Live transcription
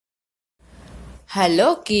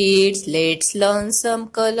Hello kids, let's learn some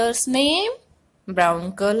colors name.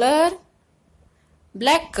 Brown color,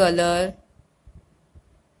 black color,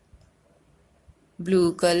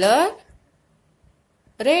 blue color,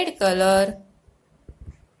 red color,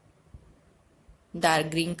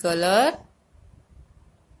 dark green color,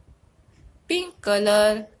 pink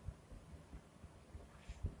color,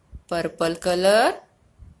 purple color,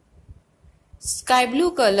 sky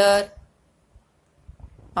blue color,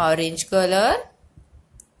 orange color.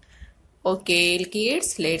 Okay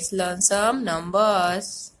kids, let's learn some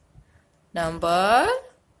numbers. Number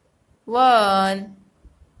 1,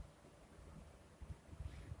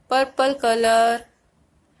 purple color.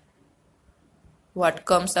 What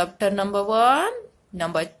comes after number 1?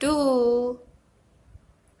 Number 2,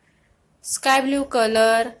 sky blue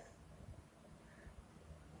color.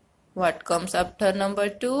 What comes after number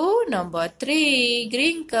 2? Number 3,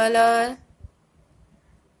 green color.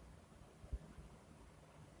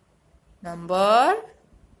 Number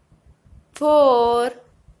 4,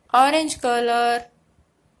 orange color.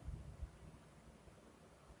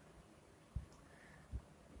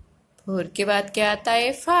 Four के बाद क्या आता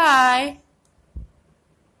है? 5,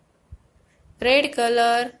 red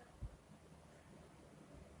colour.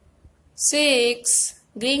 6,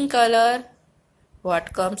 green color.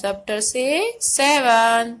 What comes after 6?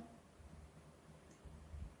 7,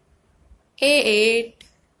 8,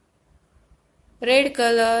 red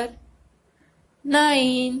color.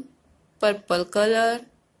 9, purple color.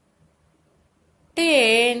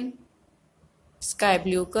 10, sky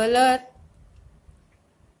blue color.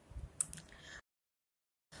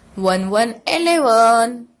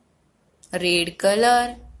 11, red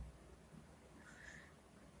color.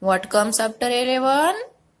 What comes after 11?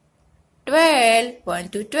 12, 1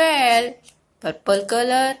 to 12, purple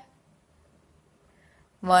color.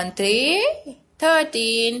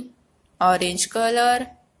 13, orange color.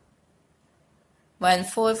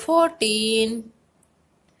 14,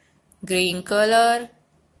 green color.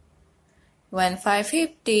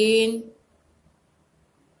 15,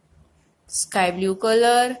 sky blue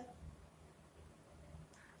color.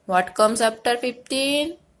 What comes after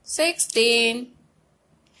 15? 16,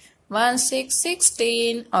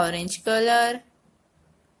 16, orange color.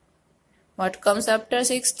 What comes after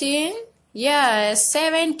 16? Yes,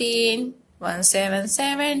 17,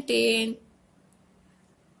 17,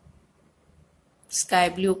 sky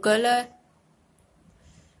blue color.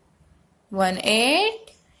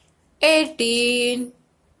 18,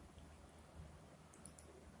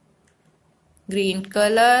 green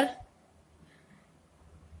color.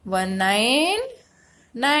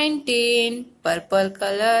 19, purple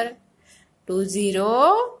color.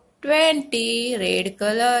 20, red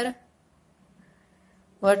color.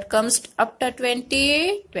 What comes after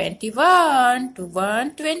 20? 21,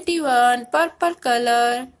 21, purple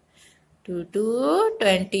color.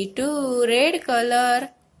 22, red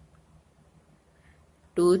color.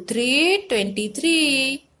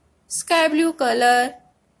 23, sky blue color.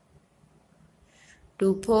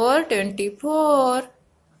 24,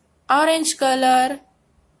 orange color.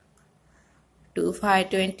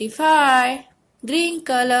 25, green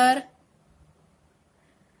color.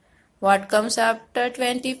 What comes after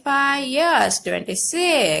 25? Yes,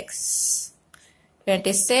 26,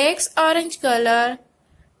 orange color.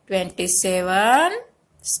 27,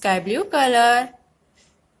 sky blue color.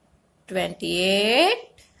 28,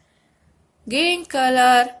 green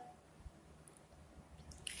color.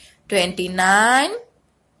 29,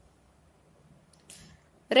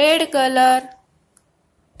 red color.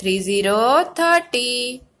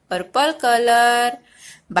 30, purple color.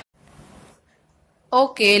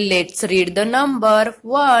 Okay, let's read the number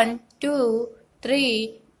 1, 2,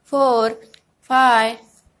 3, 4, 5,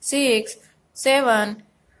 6, 7,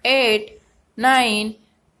 8, 9,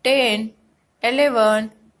 10,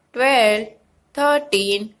 11, 12,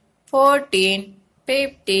 13, 14,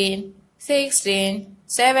 15, 16,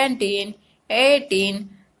 17, 18,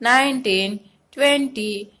 19,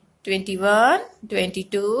 20, 21,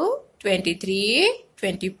 22, 23,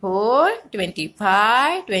 24,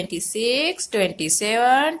 25, 26,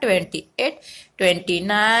 27, 28,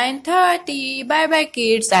 29, 30. Bye bye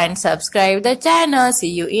kids and subscribe the channel. See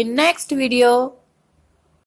you in next video.